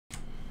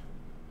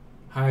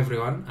Hi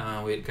everyone,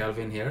 with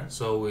Calvin here.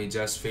 So we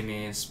just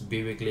finished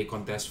Biweekly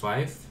contest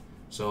 5.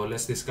 So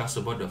let's discuss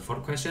about the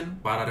fourth question,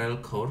 parallel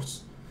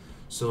course.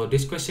 So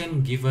this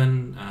question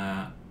given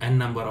n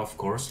number of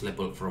course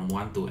labeled from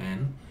 1 to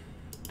n,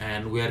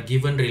 and we are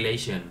given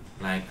relation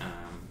like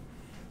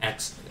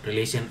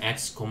relation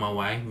x comma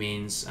y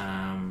means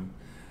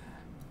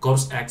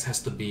course x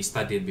has to be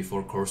studied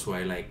before course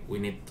y, like we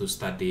need to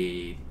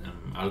study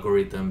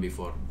algorithm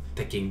before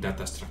taking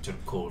data structure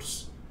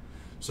course.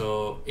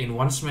 So in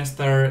one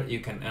semester you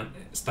can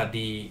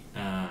study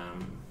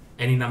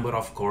any number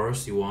of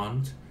course you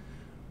want,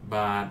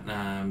 but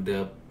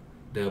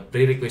the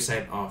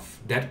prerequisite of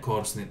that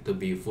course need to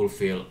be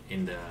fulfilled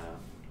in the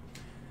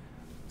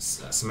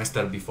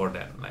semester before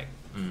that, like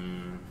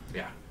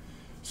yeah.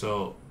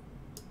 So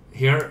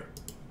here,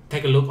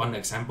 take a look on the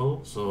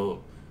example.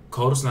 So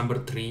course number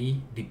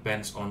 3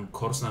 depends on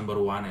course number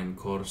 1 and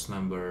course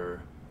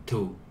number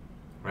 2,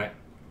 right?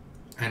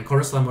 And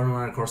course number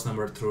 1 and course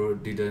number 2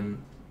 didn't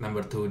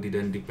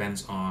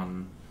depends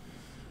on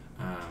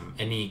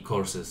any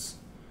courses.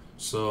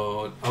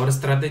 So our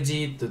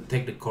strategy to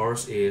take the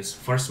course is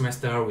first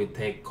semester we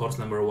take course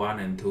number 1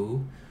 and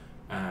 2,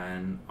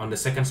 and on the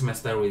second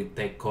semester we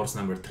take course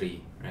number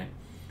 3, right?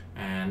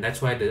 And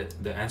that's why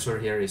the answer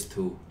here is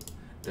 2.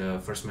 The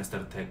first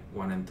semester take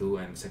 1 and 2,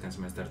 and second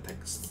semester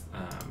takes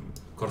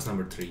course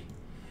number 3.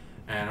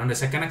 And on the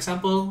second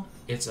example,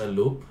 it's a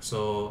loop.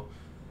 So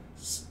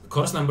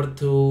course number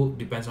 2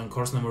 depends on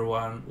course number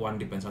 1, 1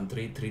 depends on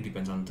 3, 3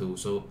 depends on 2.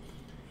 So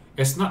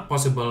it's not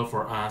possible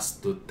for us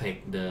to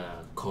take the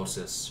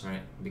courses,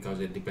 right?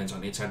 Because it depends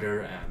on each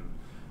other, and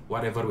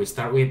whatever we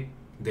start with,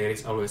 there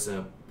is always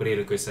a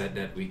prerequisite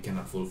that we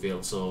cannot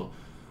fulfill. So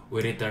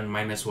we return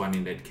 -1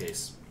 in that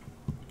case.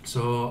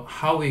 So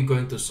how we're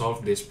going to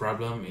solve this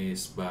problem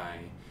is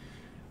by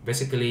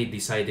basically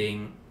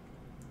deciding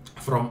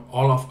from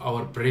all of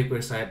our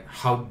prerequisite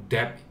how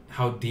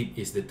deep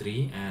is the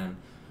tree, and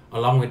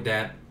along with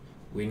that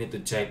we need to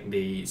check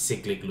the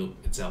cyclic loop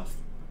itself.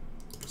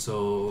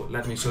 So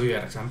let me show you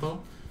an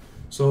example.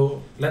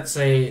 So let's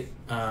say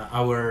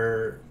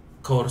our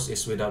course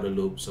is without a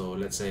loop. So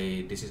let's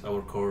say this is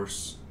our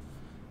course.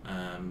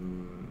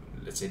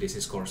 Let's say this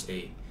is course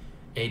A.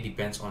 A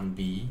depends on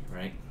B,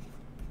 right?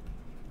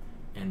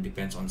 And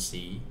depends on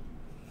C,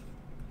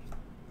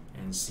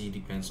 and C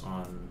depends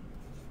on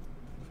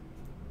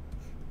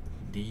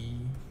D,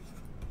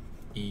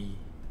 E,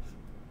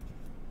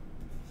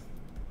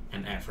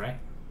 and F, right?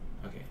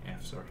 Okay,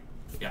 F, sorry.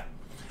 Yeah.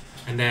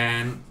 And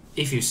then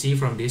if you see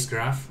from this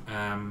graph,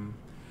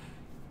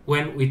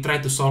 when we try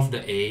to solve the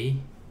A,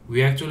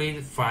 we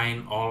actually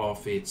find all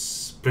of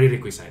its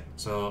prerequisite.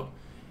 So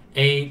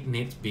A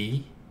needs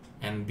B,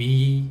 and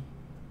B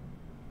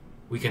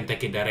we can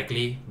take it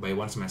directly by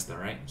one semester,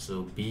 right?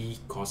 So B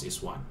cost is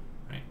 1,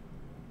 right?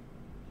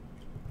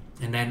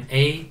 And then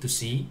A to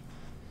C,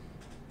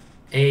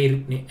 A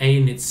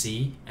needs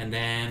C, and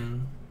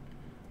then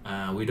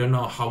we don't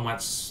know how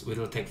much we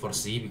will take for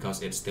C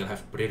because it still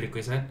have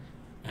prerequisite,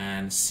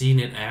 and C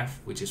need F,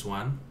 which is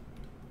 1,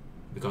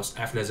 because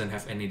F doesn't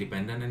have any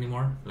dependent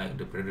anymore, like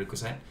the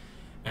prerequisite.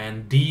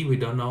 And D we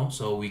don't know,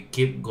 so we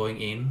keep going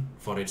in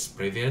for its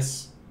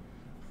prerequisite,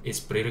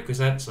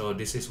 so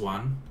this is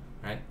 1,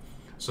 right?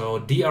 So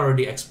D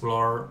already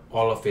explored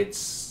all of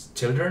its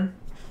children.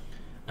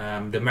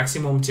 The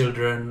maximum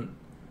children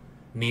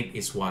need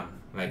is 1,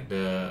 like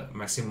the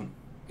maximum,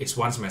 it's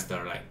 1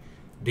 semester, like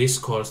this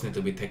course need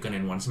to be taken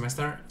in 1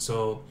 semester.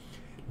 So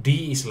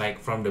D is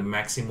like from the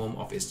maximum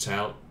of its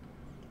child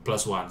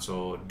plus 1.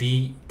 So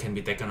D can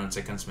be taken on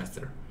second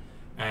semester.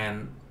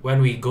 And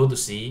when we go to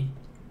C,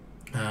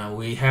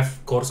 we have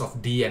course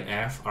of D and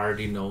F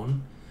already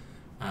known,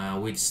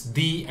 which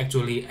D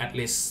actually at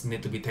least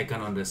need to be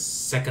taken on the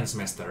second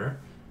semester,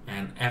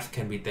 and F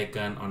can be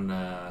taken on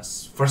the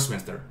first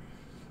semester.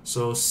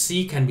 So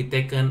C can be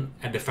taken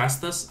at the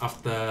fastest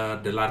after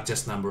the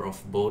largest number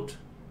of both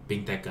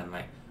being taken,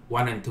 like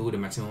 1 and 2, the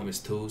maximum is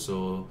 2,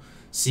 so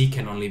C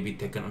can only be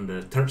taken on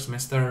the third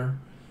semester.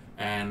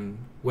 And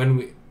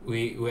when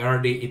we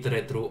already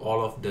iterate through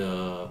all of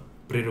the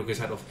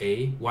prerequisite of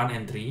A, 1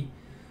 and 3,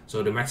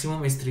 so the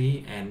maximum is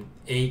 3, and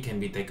A can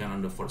be taken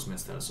on the fourth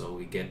semester, so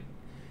we get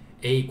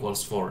A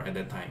equals 4 at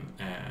that time.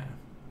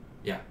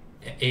 Yeah,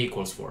 A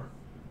equals 4,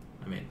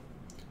 I mean.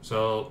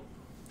 So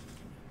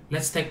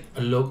let's take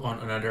a look on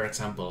another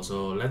example.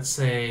 So let's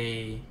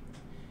say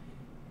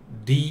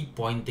D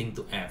pointing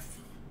to F.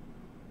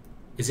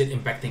 Is it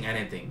impacting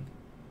anything?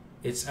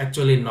 It's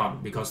actually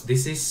not, because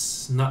this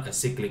is not a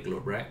cyclic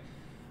loop, right?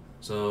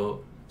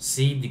 So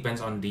C depends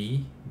on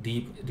D,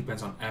 D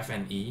depends on F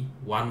and E,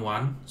 1,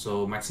 1,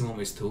 so maximum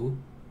is 2,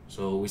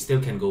 so we still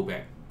can go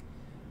back.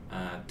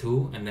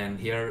 2, and then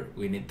here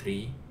we need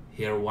 3,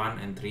 here 1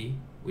 and 3,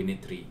 we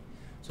need 3.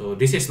 So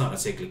this is not a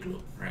cyclic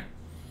loop, right?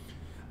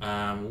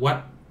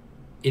 What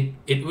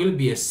it will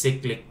be a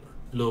cyclic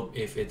loop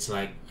if it's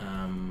like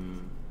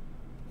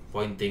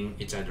pointing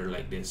each other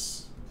like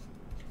this,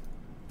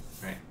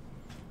 right?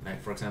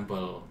 Like for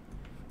example,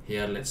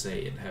 here let's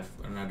say it have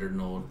another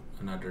node,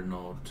 and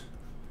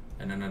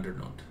another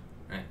node,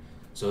 right?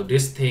 So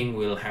this thing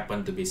will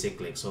happen to be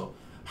cyclic. So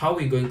how are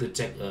we going to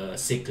check a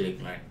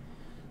cyclic, right?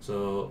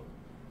 So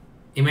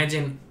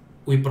imagine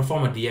we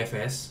perform a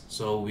DFS,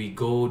 so we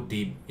go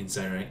deep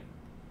inside, right?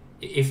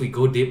 If we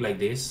go deep like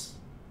this,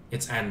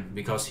 it's n,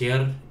 because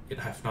here it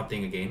have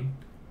nothing again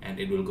and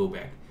it will go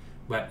back.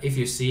 But if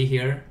you see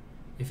here,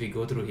 if we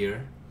go through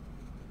here,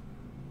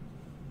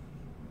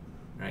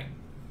 right,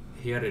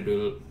 here it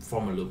will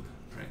form a loop,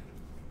 right?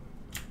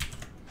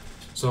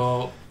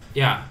 So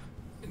yeah,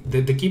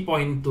 the key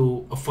point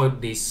to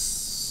avoid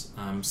this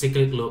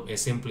cyclic loop is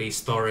simply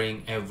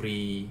storing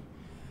every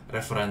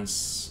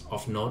reference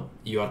of node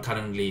you are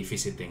currently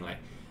visiting. Like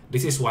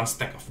this is one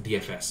stack of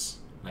DFS,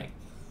 like,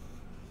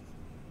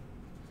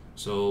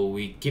 so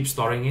we keep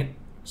storing it.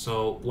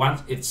 So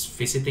once it's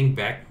visiting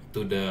back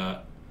to the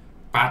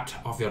path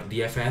of your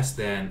DFS,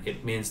 then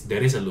it means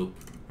there is a loop,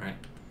 right?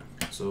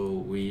 So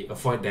we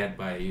avoid that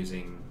by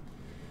using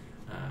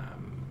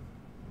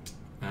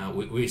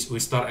we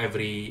store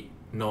every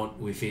node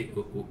we fit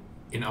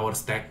in our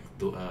stack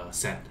to a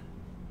set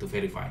to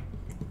verify.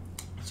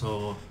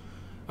 So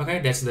okay,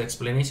 that's the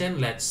explanation.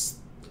 Let's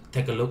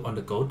take a look on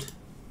the code.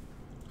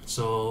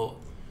 So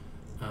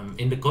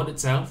in the code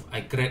itself,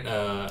 I create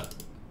a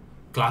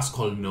class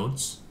called node,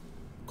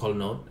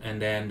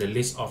 and then the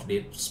list of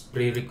the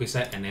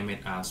prerequisite and name it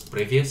as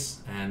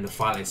previous, and the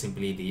file is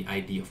simply the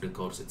ID of the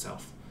course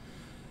itself.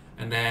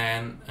 And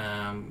then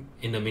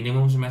in the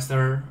minimum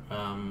semester,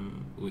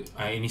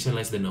 I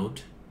initialize the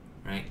node,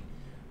 right,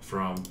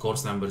 from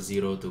course number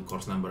 0 to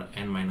course number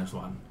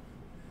n-1.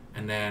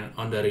 And then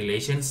on the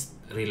relation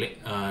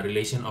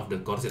of the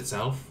course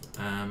itself,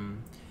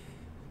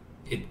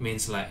 it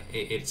means like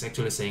it's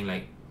actually saying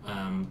like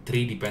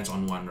 3 depends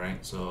on 1,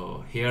 right?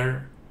 So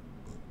here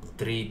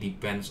 3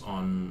 depends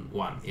on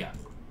 1, yeah.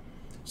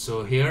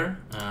 So here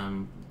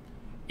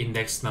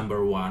index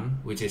number 1,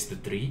 which is the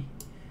 3,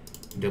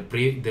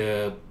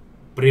 the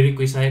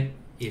prerequisite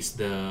is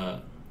the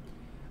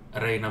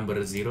array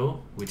number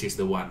 0, which is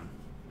the 1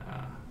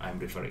 I'm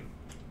referring,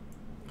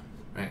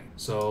 right?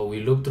 So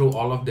we loop through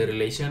all of the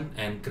relation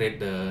and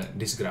create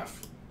this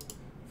graph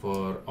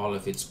for all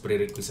of its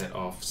prerequisite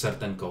of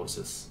certain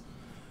courses.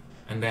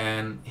 And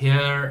then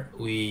here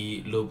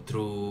we loop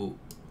through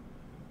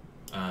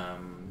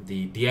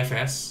the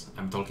DFS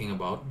I'm talking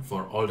about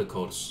for all the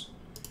course,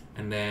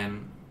 and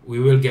then we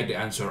will get the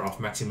answer of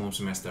maximum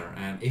semester.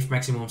 And if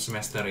maximum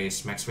semester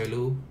is max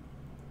value,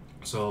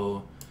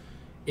 so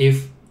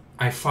if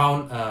I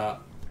found a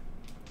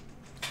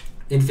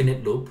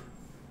infinite loop,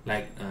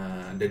 like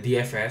the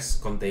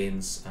DFS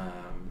contains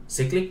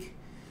cyclic,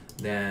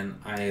 then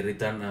I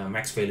return a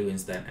max value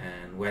instead,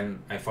 and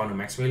when I found a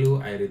max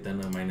value, I return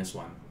a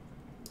 -1,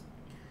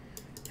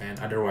 and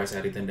otherwise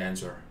I return the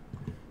answer.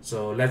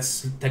 So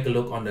let's take a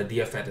look on the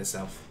DFS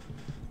itself.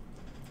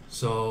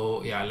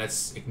 So yeah,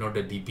 let's ignore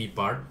the DP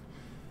part.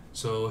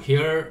 So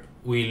here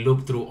we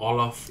loop through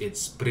all of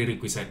its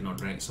prerequisite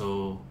node, right?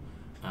 So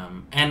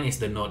n is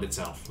the node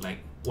itself,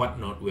 like what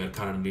node we are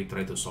currently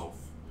trying to solve.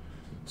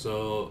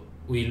 So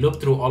we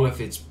loop through all of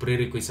its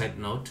prerequisite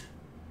node,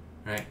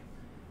 right?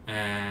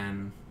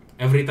 And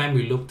every time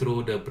we loop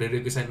through the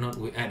prerequisite node,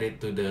 we add it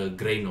to the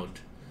gray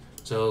node.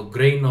 So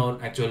gray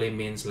node actually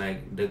means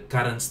like the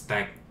current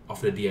stack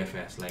of the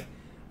DFS. Like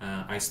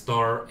I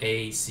store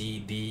A, C,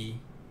 D,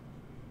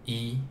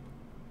 E,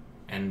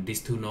 and these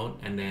 2 nodes,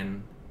 and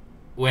then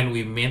when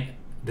we meet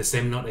the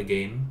same node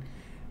again,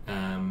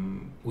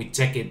 we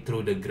check it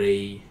through the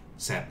gray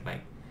set,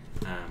 like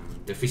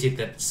the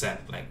visited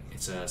set, like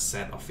it's a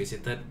set of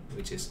visited,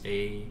 which is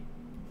A,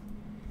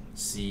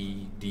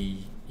 C,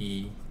 D,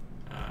 E.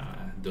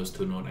 Those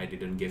 2 nodes I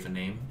didn't give a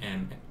name.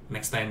 And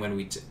next time when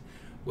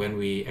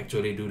we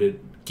actually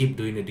keep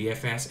doing the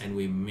DFS and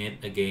we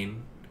meet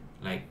again,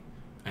 like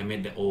I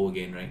made the O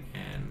again, right,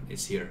 and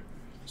it's here,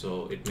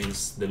 so it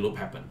means the loop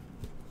happened.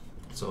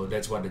 So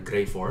that's what the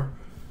gray for.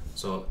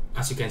 So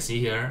as you can see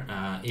here,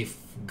 if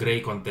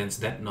gray contains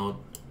that node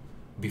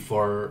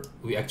before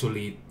we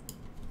actually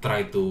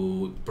try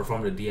to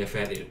perform the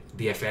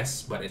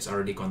DFS, but it's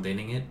already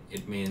containing it,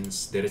 it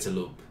means there is a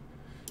loop,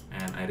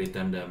 and I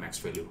return the max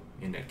value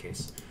in that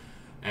case.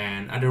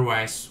 And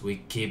otherwise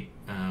we keep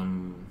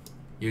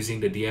using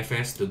the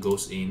DFS to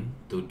goes in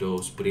to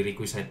those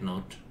prerequisite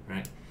node,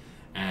 right?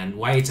 And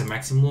why it's a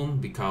maximum?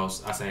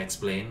 Because as I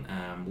explained,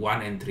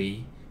 1 and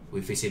 3 we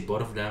visit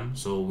both of them,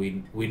 so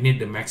we need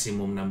the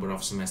maximum number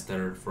of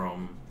semester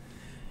from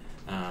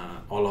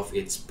all of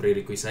its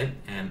prerequisite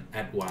and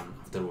add 1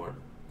 afterward.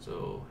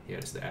 So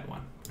here's the add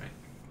 1, right?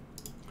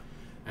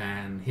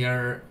 And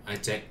here I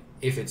check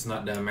if it's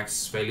not the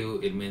max value,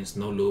 it means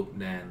no loop,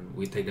 then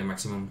we take the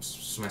maximum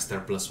semester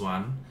plus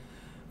 1.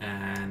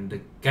 And the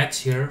catch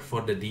here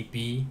for the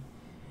DP,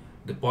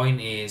 the point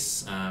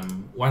is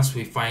once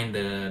we find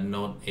the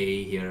node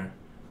A here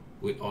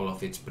with all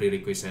of its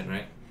prerequisite,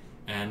 right,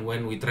 and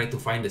when we try to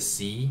find the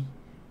C,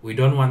 we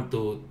don't want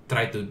to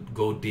try to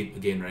go deep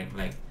again, right?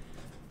 Like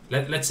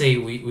let's say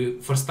we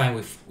first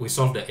time we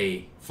solve the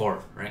A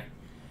 4, right?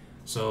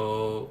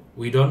 So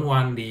we don't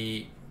want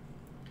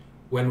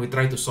when we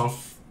try to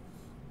solve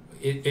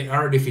it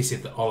already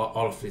visit all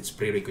of its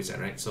prerequisite,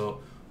 right? So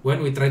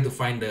when we try to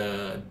find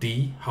the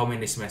D, how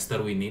many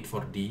semester we need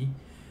for D,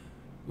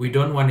 we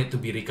don't want it to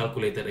be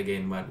recalculated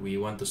again, but we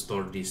want to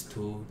store these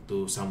two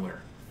to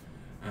somewhere.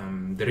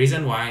 The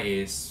reason why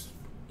is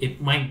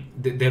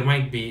there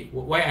might be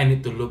why I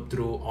need to look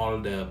through all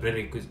the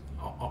prerequisites,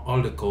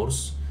 all the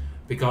course,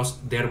 because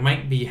there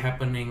might be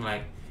happening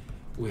like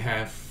we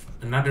have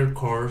another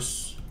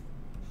course,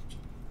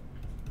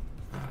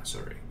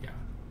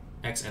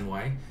 X and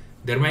Y.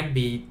 There might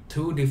be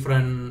two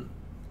different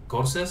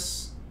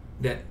courses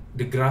that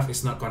the graph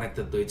is not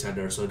connected to each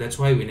other, so that's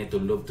why we need to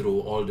look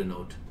through all the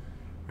node,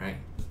 right?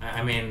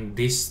 I mean,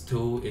 these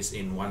two is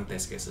in one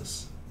test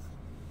cases,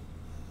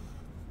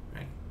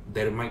 right?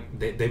 They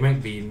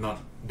might be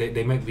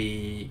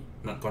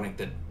not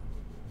connected,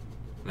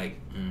 like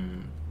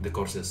the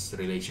courses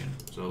relation.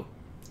 So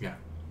yeah,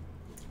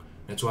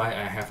 that's why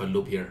I have a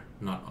loop here.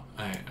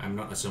 I'm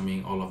not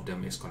assuming all of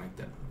them is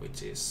connected,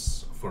 which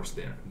is of course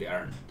they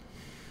aren't.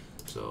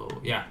 So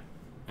yeah,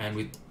 and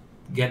we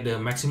get the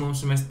maximum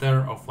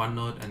semester of one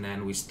node, and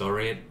then we store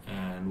it,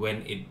 and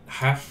when it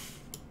have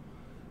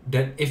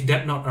that, if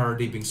that node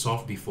already been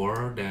solved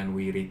before, then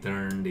we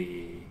return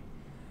the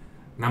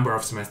number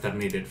of semester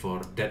needed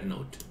for that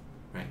node,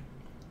 right?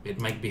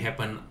 It might be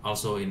happen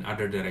also in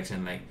other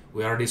direction, like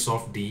we already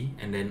solved D,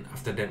 and then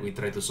after that we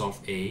try to solve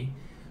A.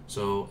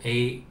 So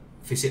A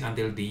visit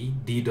until D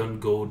don't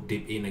go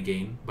deep in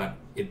again, but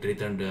it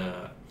return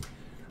the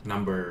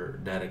number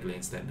directly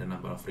instead, the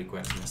number of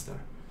required semester.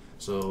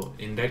 So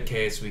in that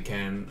case, we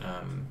can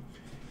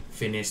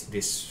finish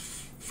this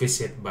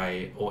visit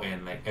by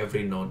ON, like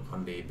every node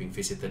only being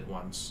visited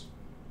once.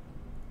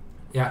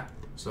 Yeah,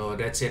 so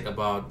that's it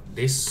about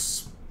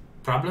this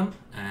problem,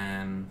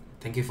 and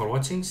thank you for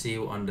watching. See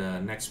you on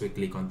the next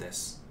weekly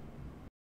contest.